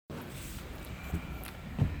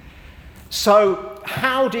So,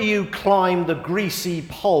 how do you climb the greasy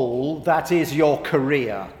pole that is your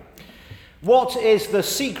career? What is the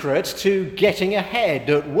secret to getting ahead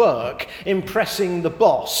at work, impressing the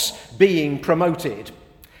boss, being promoted?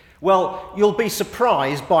 Well, you'll be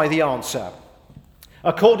surprised by the answer.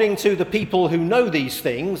 According to the people who know these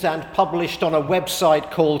things and published on a website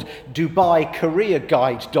called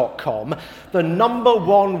DubaiCareerGuide.com, the number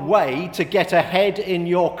one way to get ahead in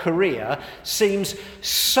your career seems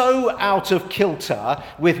so out of kilter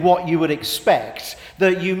with what you would expect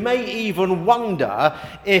that you may even wonder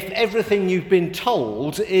if everything you've been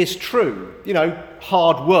told is true. You know,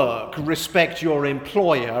 hard work, respect your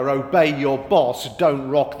employer, obey your boss, don't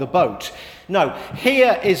rock the boat. No,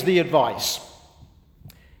 here is the advice.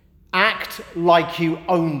 Act like you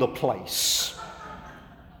own the place.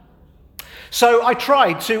 So I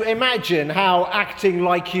tried to imagine how acting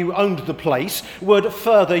like you owned the place would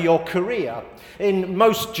further your career. In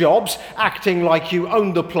most jobs, acting like you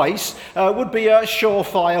owned the place would be a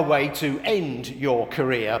surefire way to end your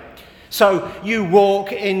career. So you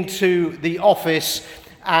walk into the office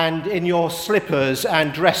and in your slippers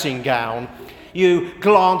and dressing gown. You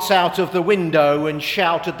glance out of the window and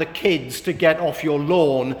shout at the kids to get off your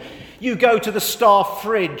lawn. You go to the staff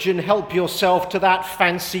fridge and help yourself to that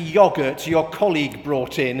fancy yogurt your colleague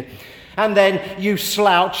brought in. And then you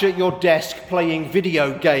slouch at your desk playing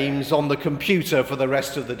video games on the computer for the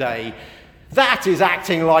rest of the day. That is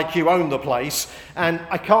acting like you own the place, and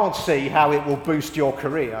I can't see how it will boost your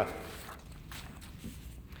career.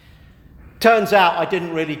 Turns out I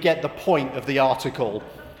didn't really get the point of the article.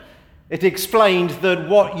 It explained that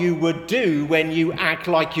what you would do when you act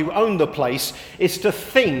like you own the place is to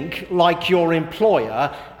think like your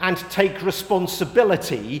employer and take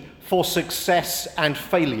responsibility for success and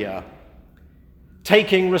failure.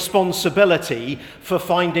 Taking responsibility for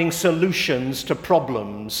finding solutions to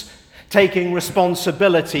problems. Taking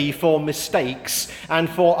responsibility for mistakes and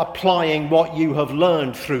for applying what you have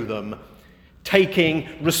learned through them. Taking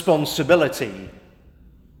responsibility.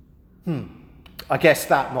 I guess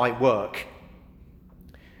that might work.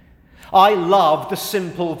 I love the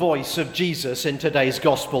simple voice of Jesus in today's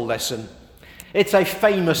gospel lesson. It's a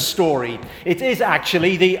famous story. It is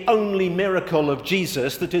actually the only miracle of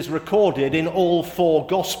Jesus that is recorded in all four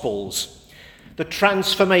gospels. The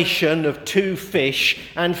transformation of 2 fish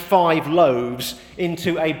and 5 loaves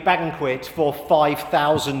into a banquet for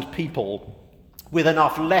 5,000 people, with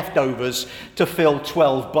enough leftovers to fill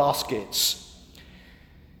 12 baskets.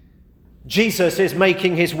 Jesus is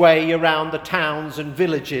making his way around the towns and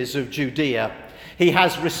villages of Judea. He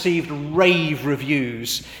has received rave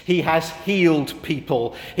reviews. He has healed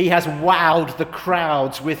people. He has wowed the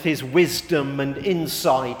crowds with his wisdom and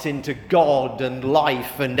insight into God and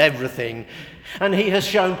life and everything. And he has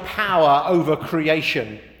shown power over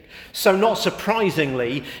creation. So not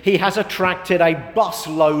surprisingly, he has attracted a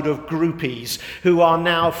busload of groupies who are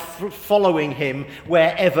now following him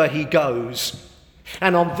wherever he goes.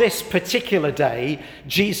 And on this particular day,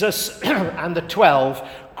 Jesus and the 12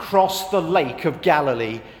 crossed the Lake of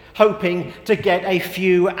Galilee, hoping to get a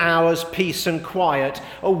few hours' peace and quiet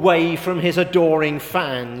away from his adoring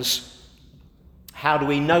fans. How do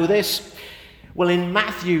we know this? Well, in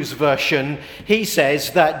Matthew's version, he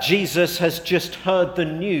says that Jesus has just heard the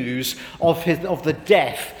news of the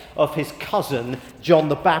death of his cousin, John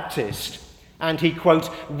the Baptist, and he, quote,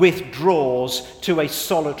 withdraws to a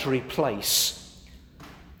solitary place.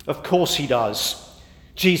 Of course he does.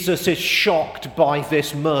 Jesus is shocked by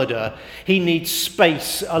this murder. He needs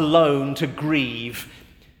space alone to grieve.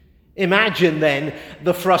 Imagine then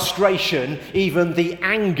the frustration, even the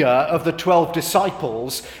anger of the 12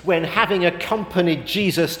 disciples when, having accompanied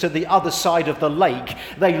Jesus to the other side of the lake,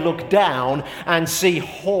 they look down and see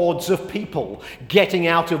hordes of people getting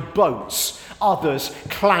out of boats, others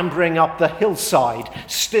clambering up the hillside,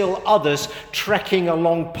 still others trekking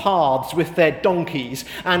along paths with their donkeys,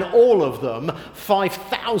 and all of them,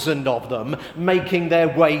 5,000 of them, making their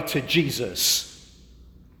way to Jesus.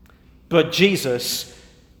 But Jesus,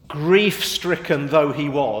 grief-stricken though he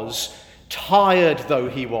was, tired though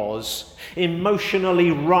he was,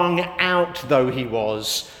 emotionally wrung out though he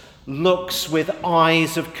was, looks with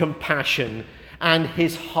eyes of compassion, and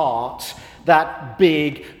his heart, that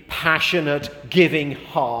big, passionate, giving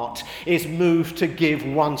heart, is moved to give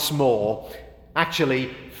once more,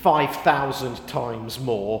 actually 5,000 times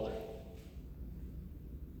more.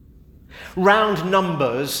 Round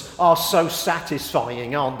numbers are so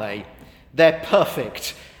satisfying, aren't they? They're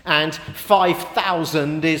perfect, and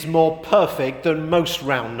 5,000 is more perfect than most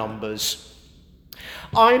round numbers.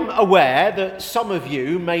 I'm aware that some of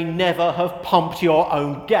you may never have pumped your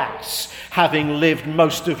own gas, having lived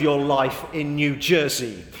most of your life in New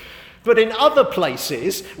Jersey. But in other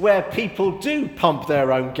places where people do pump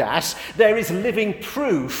their own gas, there is living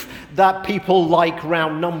proof that people like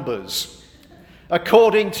round numbers.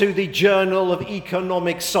 According to the Journal of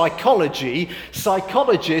Economic Psychology,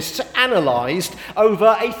 psychologists analysed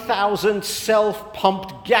over 1,000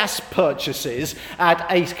 self-pumped gas purchases at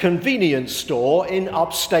a convenience store in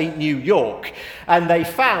upstate New York, and they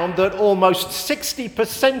found that almost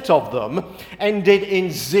 60% of them ended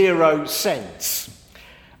in 0 cents.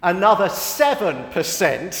 Another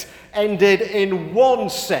 7% ended in 1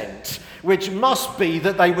 cent, which must be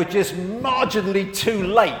that they were just marginally too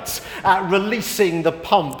late at releasing the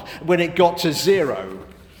pump when it got to 0.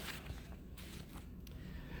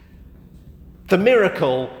 The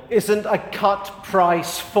miracle isn't a cut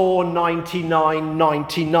price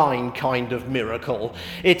 $4.99.99 kind of miracle.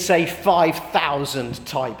 It's a 5,000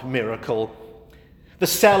 type miracle. The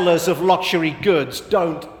sellers of luxury goods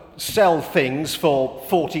don't sell things for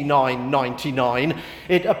 $49.99.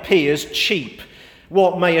 It appears cheap.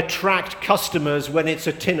 What may attract customers when it's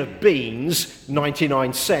a tin of beans,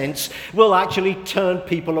 99 cents, will actually turn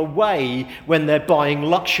people away when they're buying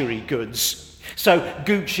luxury goods. So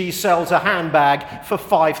Gucci sells a handbag for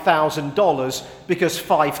 $5,000 because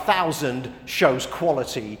 5,000 shows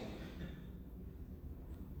quality.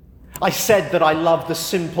 I said that I love the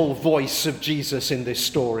simple voice of Jesus in this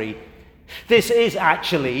story. This is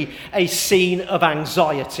actually a scene of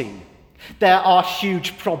anxiety. There are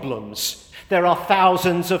huge problems. There are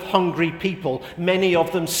thousands of hungry people, many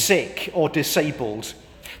of them sick or disabled.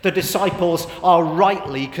 The disciples are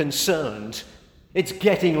rightly concerned. It's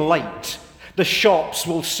getting late. The shops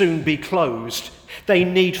will soon be closed. They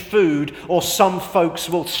need food, or some folks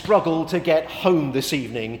will struggle to get home this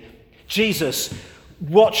evening. Jesus,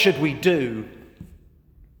 what should we do?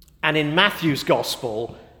 And in Matthew's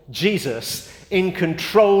Gospel, Jesus, in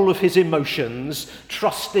control of his emotions,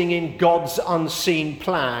 trusting in God's unseen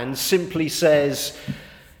plan, simply says,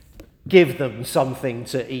 give them something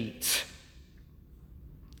to eat.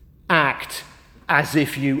 Act as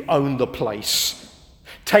if you own the place.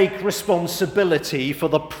 Take responsibility for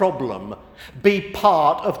the problem. Be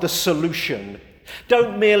part of the solution.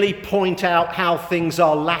 Don't merely point out how things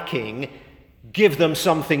are lacking. Give them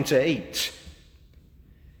something to eat.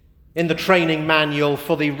 In the training manual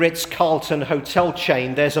for the Ritz-Carlton hotel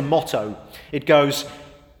chain, there's a motto. It goes,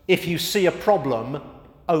 if you see a problem,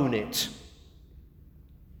 own it.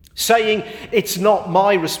 Saying it's not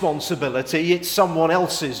my responsibility, it's someone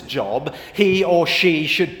else's job, he or she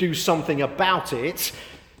should do something about it,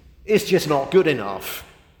 is just not good enough.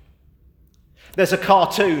 There's a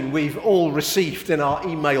cartoon we've all received in our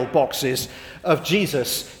email boxes of Jesus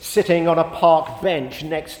sitting on a park bench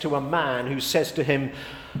next to a man who says to him,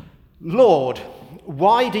 Lord,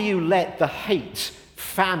 why do you let the hate,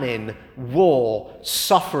 famine, war,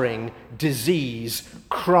 suffering, disease,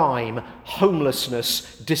 crime,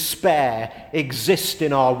 homelessness, despair exist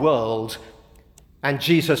in our world? And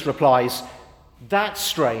Jesus replies, that's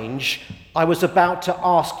strange. I was about to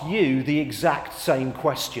ask you the exact same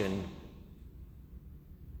question.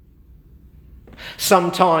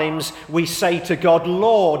 Sometimes we say to God,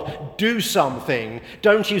 Lord, do something.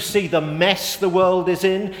 Don't you see the mess the world is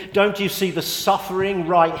in? Don't you see the suffering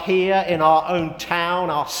right here in our own town,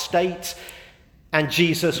 our state? And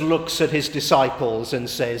Jesus looks at his disciples and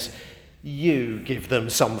says, you give them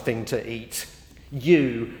something to eat.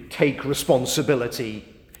 You take responsibility.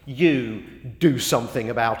 You do something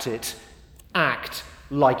about it. Act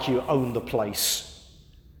like you own the place.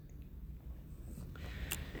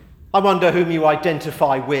 I wonder whom you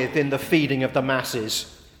identify with in the feeding of the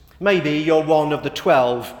masses. Maybe you're one of the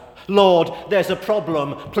 12. Lord, there's a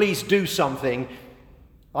problem. Please do something.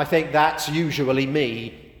 I think that's usually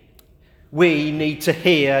me. We need to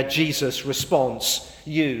hear Jesus' response.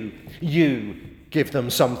 You give them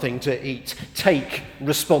something to eat. Take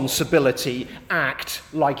responsibility. Act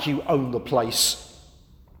like you own the place.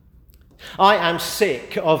 I am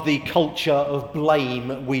sick of the culture of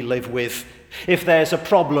blame we live with. If there's a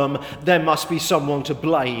problem, there must be someone to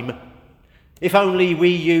blame. If only we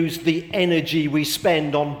used the energy we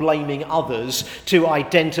spend on blaming others to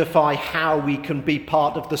identify how we can be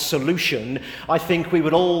part of the solution, I think we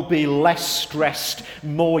would all be less stressed,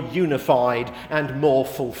 more unified, and more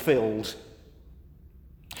fulfilled.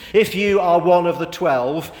 If you are one of the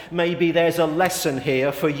 12, maybe there's a lesson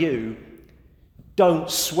here for you.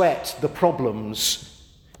 Don't sweat the problems.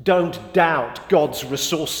 Don't doubt God's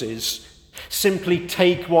resources. Simply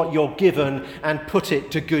take what you're given and put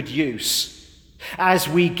it to good use. As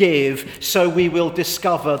we give, so we will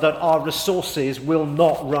discover that our resources will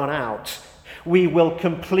not run out. We will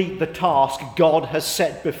complete the task God has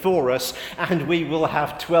set before us, and we will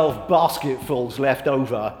have 12 basketfuls left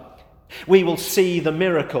over. We will see the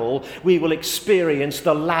miracle. We will experience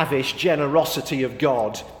the lavish generosity of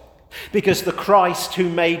God. Because the Christ who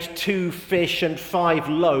made 2 fish and 5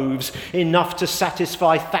 loaves, enough to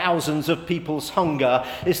satisfy thousands of people's hunger,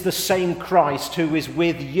 is the same Christ who is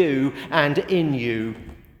with you and in you.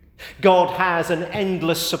 God has an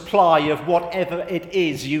endless supply of whatever it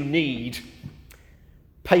is you need.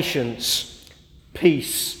 Patience,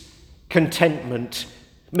 peace, contentment,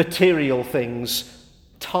 material things,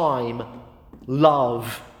 time,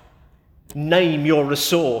 love. Name your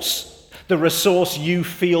resource. The resource you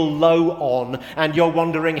feel low on, and you're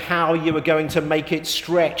wondering how you are going to make it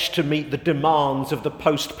stretch to meet the demands of the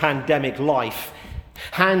post-pandemic life.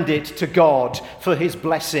 Hand it to God for his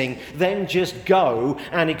blessing. Then just go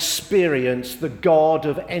and experience the God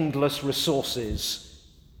of endless resources.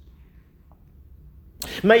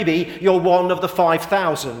 Maybe you're one of the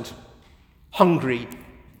 5,000, hungry,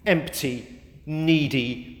 empty,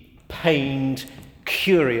 needy, pained,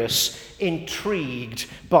 curious, intrigued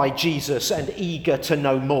by Jesus and eager to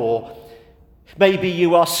know more. Maybe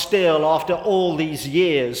you are still, after all these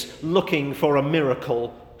years, looking for a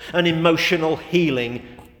miracle, an emotional healing,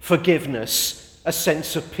 forgiveness, a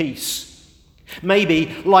sense of peace.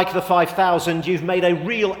 Maybe, like the 5,000, you've made a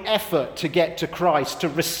real effort to get to Christ, to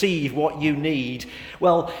receive what you need.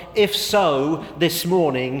 Well, if so, this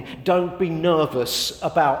morning, don't be nervous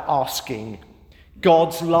about asking.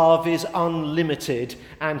 God's love is unlimited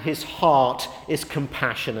and his heart is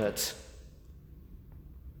compassionate.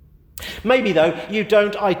 Maybe, though, you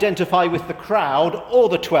don't identify with the crowd or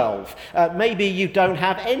the 12. Maybe you don't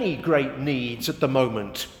have any great needs at the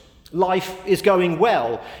moment. Life is going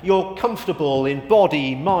well. You're comfortable in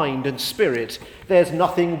body, mind, and spirit. There's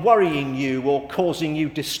nothing worrying you or causing you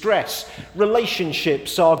distress.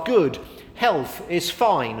 Relationships are good. Health is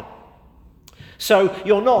fine. So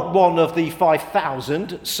you're not one of the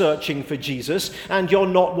 5,000 searching for Jesus, and you're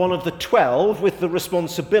not one of the 12 with the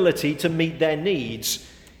responsibility to meet their needs.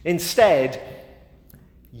 Instead,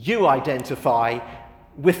 you identify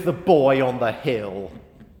with the boy on the hill.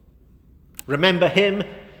 Remember him?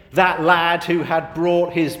 That lad who had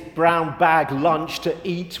brought his brown bag lunch to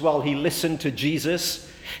eat while he listened to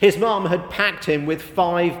Jesus? His mum had packed him with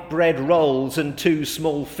 5 bread rolls and 2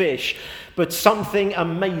 small fish. But something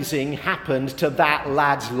amazing happened to that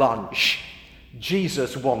lad's lunch.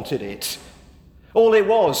 Jesus wanted it. All it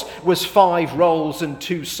was 5 rolls and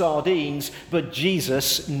 2 sardines, but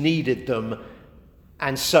Jesus needed them,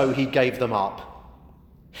 and so he gave them up.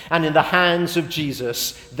 And in the hands of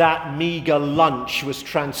Jesus, that meager lunch was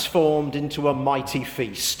transformed into a mighty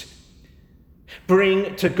feast.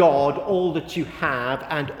 Bring to God all that you have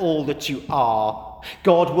and all that you are.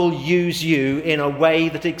 God will use you in a way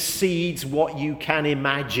that exceeds what you can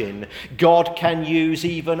imagine. God can use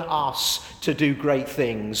even us to do great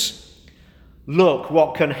things. Look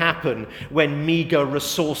what can happen when meager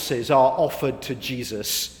resources are offered to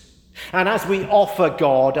Jesus. And as we offer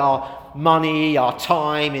God our money, our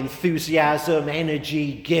time, enthusiasm,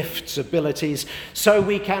 energy, gifts, abilities, so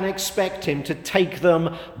we can expect him to take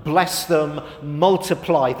them, bless them,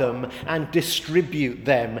 multiply them, and distribute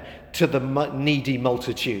them to the needy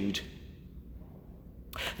multitude.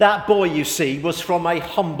 That boy, you see, was from a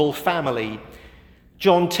humble family.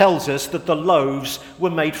 John tells us that the loaves were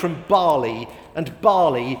made from barley, and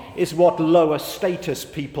barley is what lower status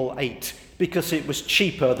people ate because it was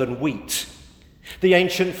cheaper than wheat. The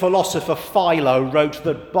ancient philosopher Philo wrote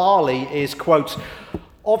that barley is, quote,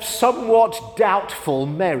 of somewhat doubtful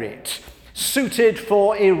merit, suited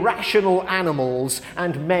for irrational animals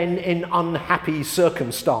and men in unhappy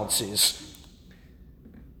circumstances.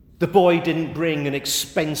 The boy didn't bring an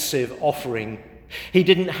expensive offering. He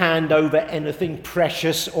didn't hand over anything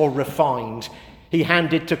precious or refined. He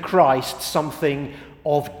handed to Christ something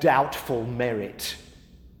of doubtful merit.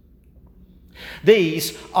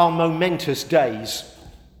 These are momentous days.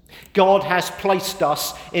 God has placed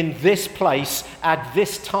us in this place at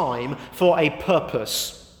this time for a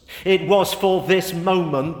purpose. It was for this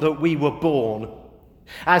moment that we were born.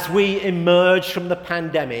 As we emerge from the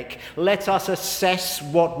pandemic, let us assess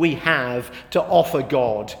what we have to offer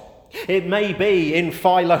God. It may be, in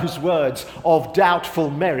Philo's words, of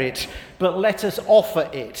doubtful merit, but let us offer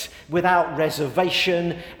it without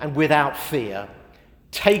reservation and without fear.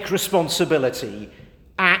 Take responsibility,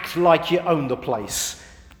 act like you own the place,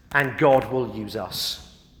 and God will use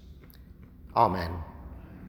us. Amen.